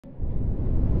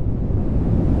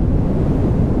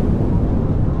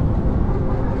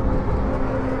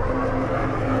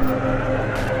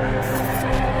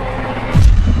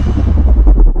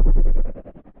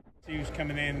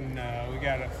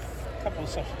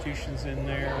substitutions in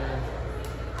there.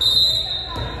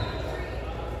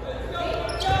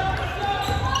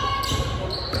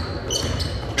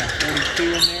 Got 42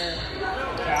 in there.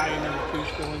 Italian number 2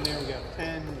 still in there. We got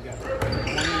 10. We got 20.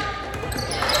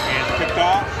 And it's picked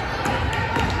off.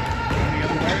 The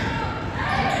other way.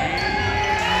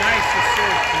 And nice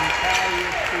assist from Italia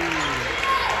to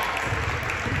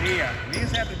Mia.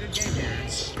 Mia's having a good game here.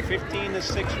 It's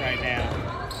 15-6 right now.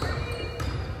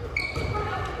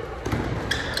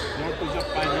 Northwood's up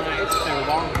by 9. It's their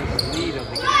longest lead of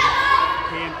the game.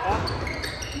 Hand up.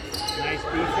 Nice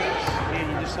defense.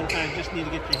 And you just sometimes just need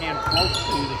to get your hand close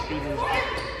to the shooter's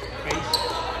face.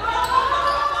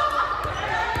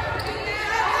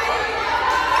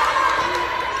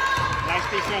 Nice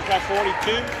defense by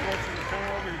 42. Forcing the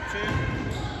turnover to 2.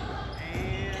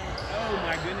 And, oh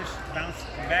my goodness, bounced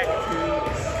back to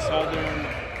Southern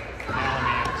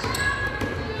Alamance.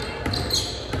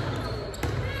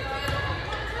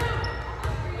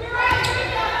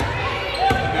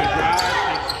 Good drive,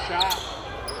 takes a shot.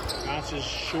 Bounces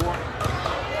short.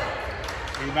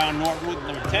 Rebound Northwood,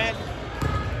 number 10.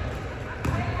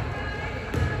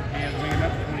 And bring it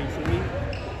up, 23.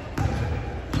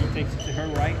 She takes it to her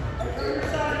right.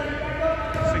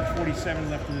 6:47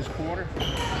 left in this quarter.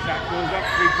 Shot goes up,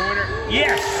 3-pointer.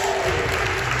 Yes!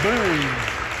 Boom!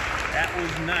 That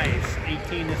was nice.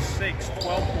 18-6,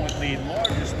 12-point lead.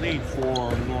 Largest lead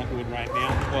for Northwood right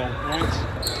now, 12 points.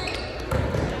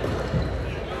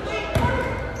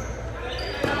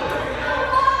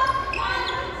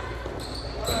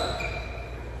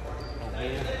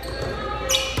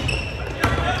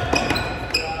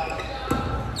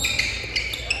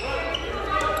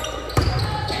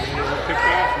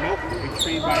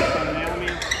 Retrieved by Southern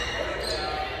Alamance.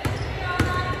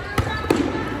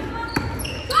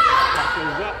 Shot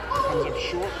goes up, comes up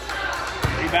short.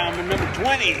 Rebound to number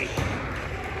 20.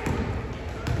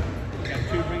 We got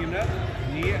 2 bringing it up.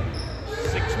 Nia,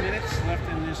 6 minutes left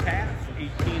in this half.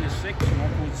 18-6.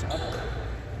 Northwood's up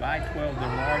by 12,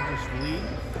 their largest lead.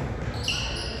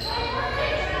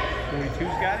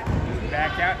 42's got it.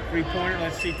 Back out, 3-pointer.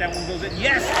 Let's see if that one goes in.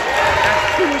 Yes!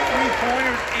 That's 2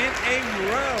 3-pointers in a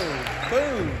row.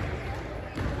 Boom!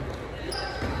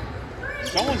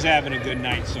 Someone's having a good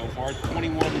night so far.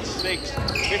 21-6,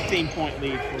 15-point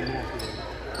lead for Northwood.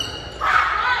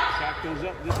 Shot goes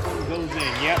up, this one goes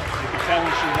in. Yep, you can tell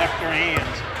when she left her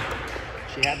hands.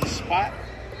 She had the spot,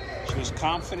 she was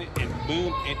confident, and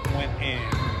boom, it went in.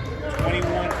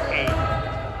 21-8.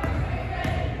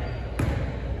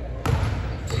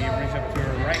 Mia brings up to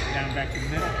her right, down back to the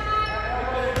middle.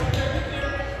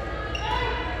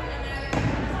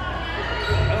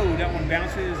 Oh, that one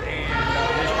bounces, and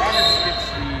Miss Roberts gets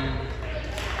the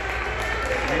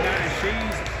rebound, and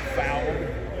she's fouled.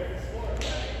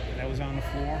 That was on the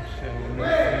floor, so no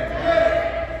free throw.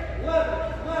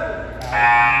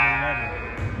 Foul number 11.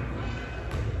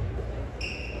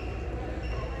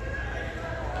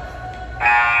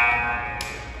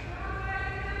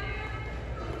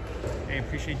 I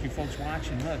appreciate you folks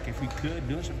watching. Look, if you could,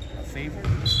 do us a favor.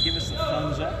 Just give us a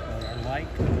thumbs up or a like.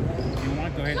 If you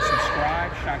want, go ahead and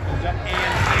subscribe. Shot goes up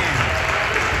and in.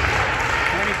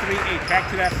 23-8. Back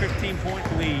to that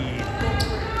 15-point lead.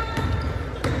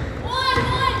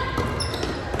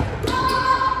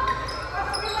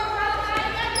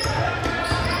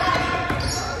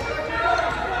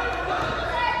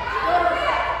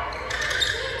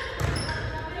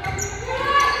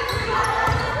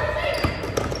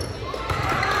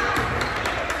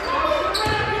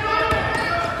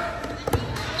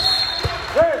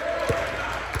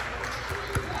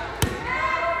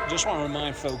 Just want to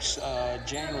remind folks,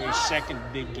 January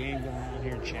 2nd, big game going on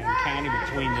here in Chatham County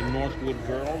between the Northwood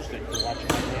girls that you're watching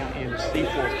right now and the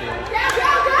Seaforth girls.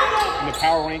 In the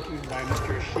power rankings by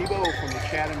Mr. Shibo from the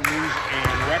Chatham News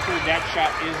and Record, that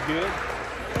shot is good,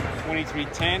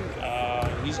 23-10.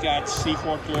 He's got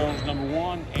Seaforth girls number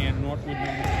 1 and Northwood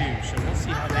number 2. So we'll see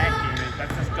how that game is.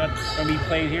 That's just going to be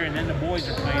played here, and then the boys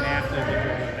are playing after the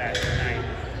girls that tonight.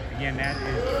 Again, that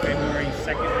is February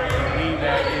 2nd. I believe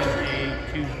that is a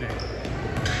Tuesday.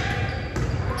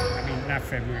 I mean, not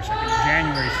February 2nd,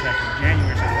 January 2nd.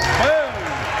 January 2nd. Boom!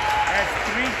 That's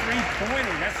 3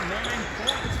 3-pointers. That's 9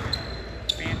 points.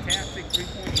 Fantastic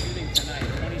 3-point shooting tonight.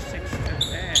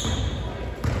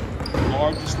 26-10.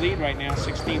 Largest lead right now,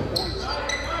 16 points.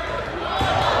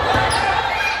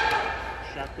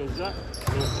 Shot goes up.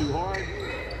 A little too hard.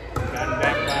 Gotten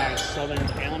back by Southern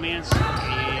Alamance.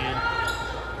 And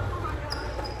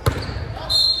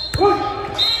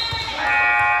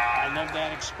I love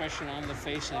that expression on the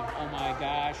face of, oh my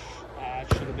gosh,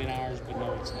 it should have been ours, but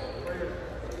no, it's not.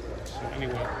 So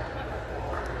anyway.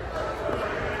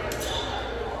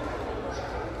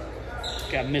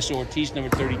 Got Miss Ortiz, number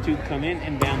 32, come in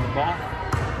and down the ball.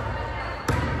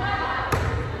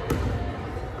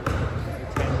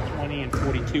 10, 20, and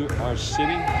 42 are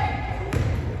sitting.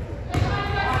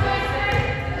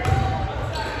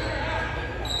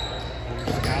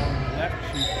 Skylar on the left,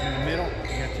 she's in the middle. We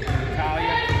got to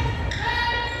Natalia.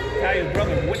 Natalia's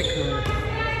brother, Whitaker,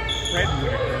 Fred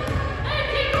Whitaker,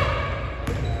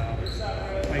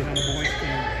 plays on the boys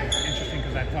team. It's interesting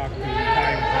because I talked to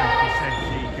Natalia once. She said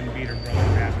she can beat her brother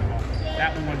in basketball.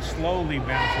 That one slowly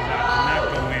bounces out, does not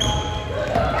go in.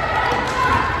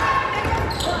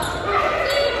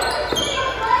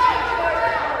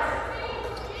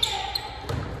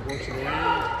 Works it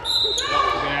around.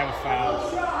 We're going to have a foul.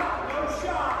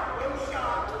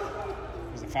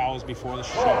 Because the foul was before the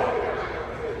shot.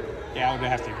 Yeah, I would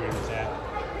have to agree with that.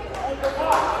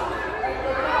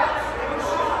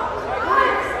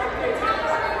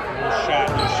 No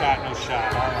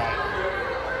shot. All right.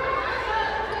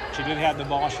 She did have the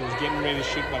ball. She was getting ready to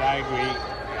shoot, but I agree.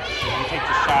 She didn't take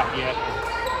the shot yet.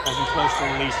 Wasn't close to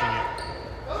releasing it.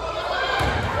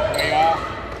 Way off.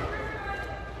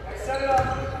 Set it up.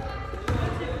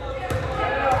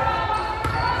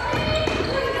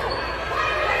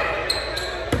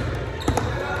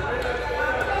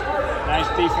 Nice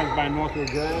defense by Northwood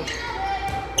girls.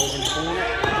 Over in the corner.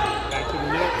 Back to the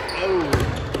middle. Oh.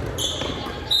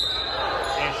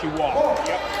 And she walked.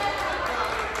 Yep.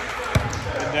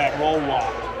 Did that roll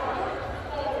walk.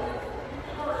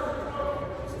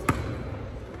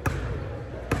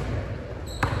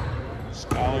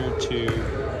 Scholar to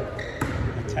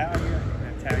Natalia.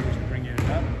 Natalia's bringing it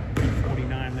up.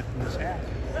 3:49 left in this half.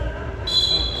 Oh,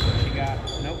 she got,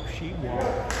 nope, she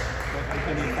walked.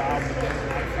 Not a foul, but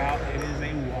not a foul. It is a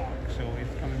walk, so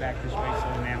it's coming back this way. So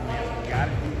now we got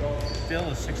it. Still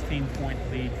a 16-point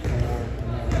lead for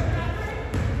Northwood.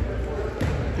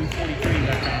 2:43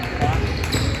 left on the clock.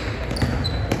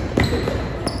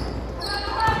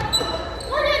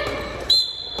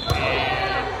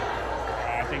 And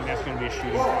I think that's going to be a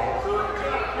shooting foul.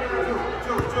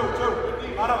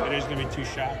 It is going to be 2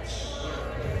 shots.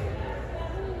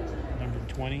 Number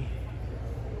 20.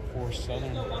 For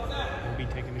Southern will be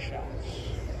taking the shots.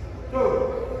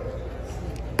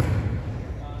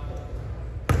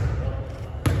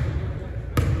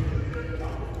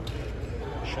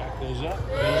 Shot goes up,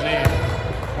 goes in.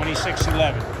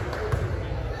 26-11.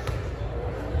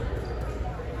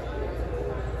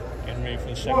 Getting ready for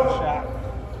the second shot.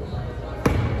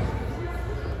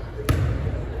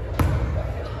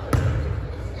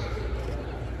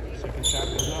 Second shot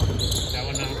goes up. That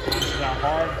one pushes out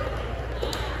hard.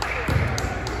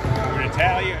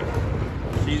 Natalia,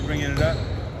 she's bringing it up.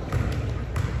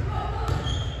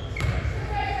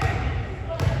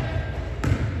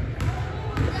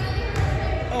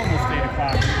 Almost 8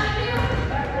 o'clock.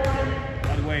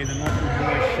 By the way, the Northwood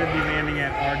boys should be landing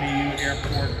at RDU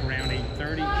Airport around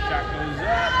 8:30. Shot goes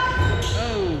up.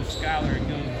 Oh, Skylar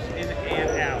goes in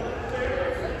and out.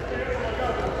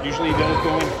 Usually those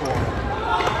go in for her.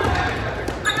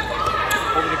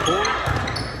 Over the corner.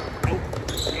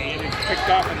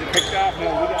 Picked off.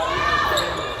 No, we got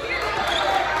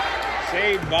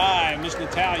saved by Miss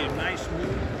Natalia. Nice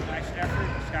move, nice effort.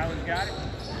 Skylar's got it.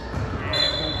 And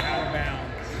it goes out of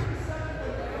bounds.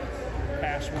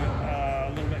 Pass went a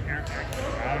little bit, I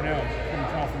don't know. Couldn't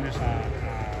tell from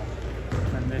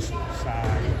this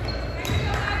side.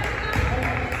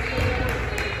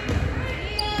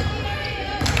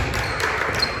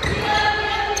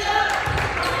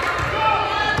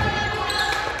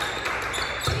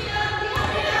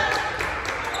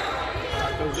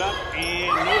 Up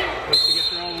and looks to get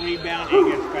their own rebound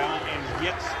and gets fouled and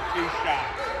gets 2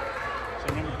 shots. So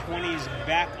number 20 is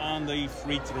back on the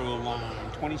free throw line.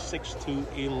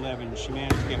 26-11. She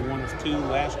managed to get 1 of 2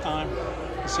 last time.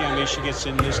 Let's see how many she gets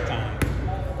in this time.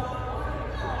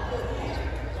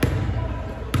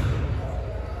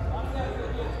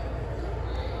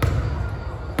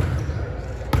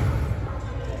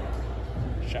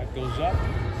 Shot goes up,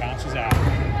 bounces out.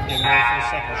 Getting ready for the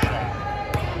second shot.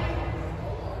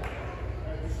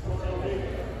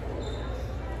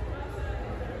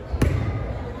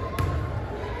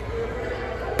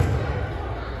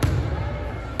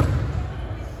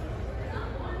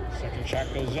 Shot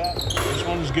goes up. This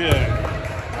one's good.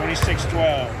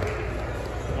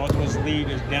 26-12. Northwood's lead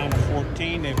is down to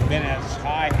 14. They've been as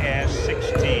high as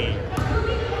 16.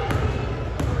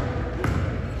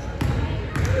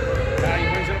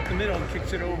 Natalia brings it up the middle and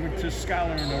kicks it over to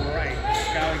Skylar on the right.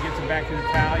 Skylar gets it back to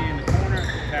Natalia in the corner.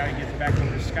 Natalia gets it back over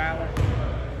to Skylar.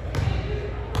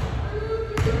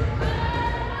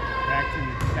 Back to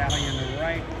Natalia in the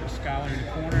right. Skylar in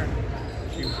the corner.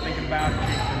 She was thinking about it,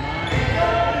 changed her mind.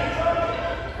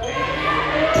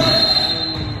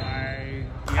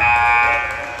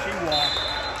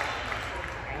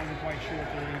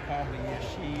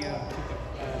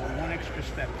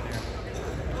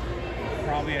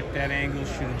 probably at that angle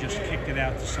should have just kicked it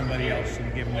out to somebody else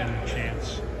and given them a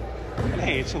chance. But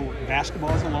hey,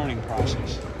 basketball is a learning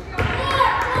process.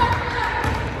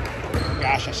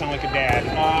 Gosh, I sound like a dad.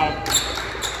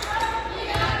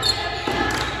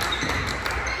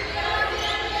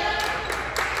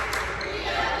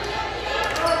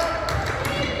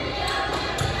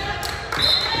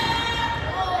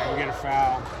 We get a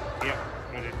foul. Yep,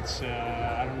 but it's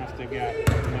I don't know if they've got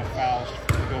enough fouls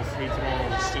to go free throw.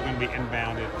 It's still going to be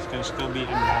inbounded. It's going to still be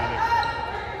inbounded.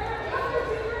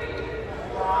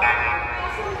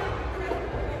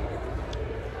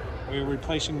 We're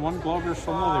replacing one Glover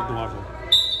for another Glover.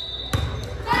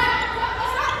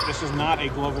 This is not a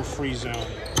Glover-free zone.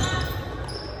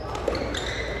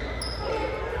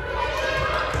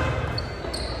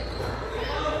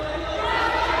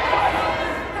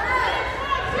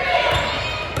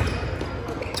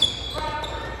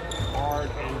 Hard,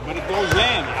 but it goes in.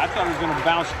 I thought it was going to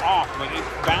bounce off, but it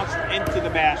bounced into the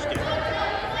basket.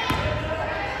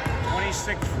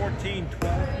 26-14,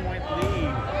 12-point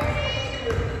lead.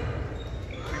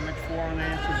 Pretty much 4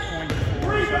 unanswered points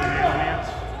for Southern Alamance.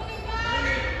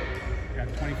 Got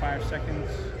 25 seconds.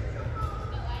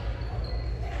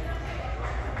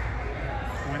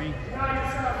 20.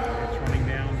 It's running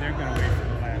down. They're going to wait for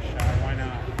the last shot. Why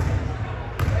not?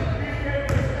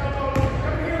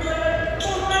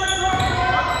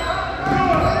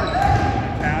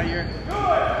 Natalia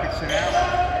picks it out.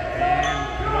 And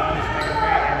the ball is taken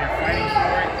away. And they're fighting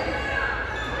for it.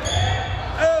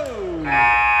 Oh!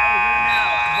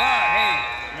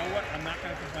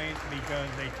 Because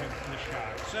they took the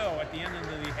shot. So at the end of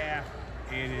the half,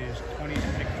 it is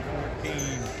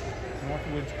 26-14.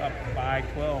 Northwood's up by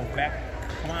 12.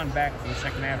 Come on back for the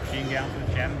second half. Shane Gallen for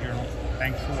the Chatham Journal.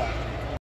 Thanks for watching.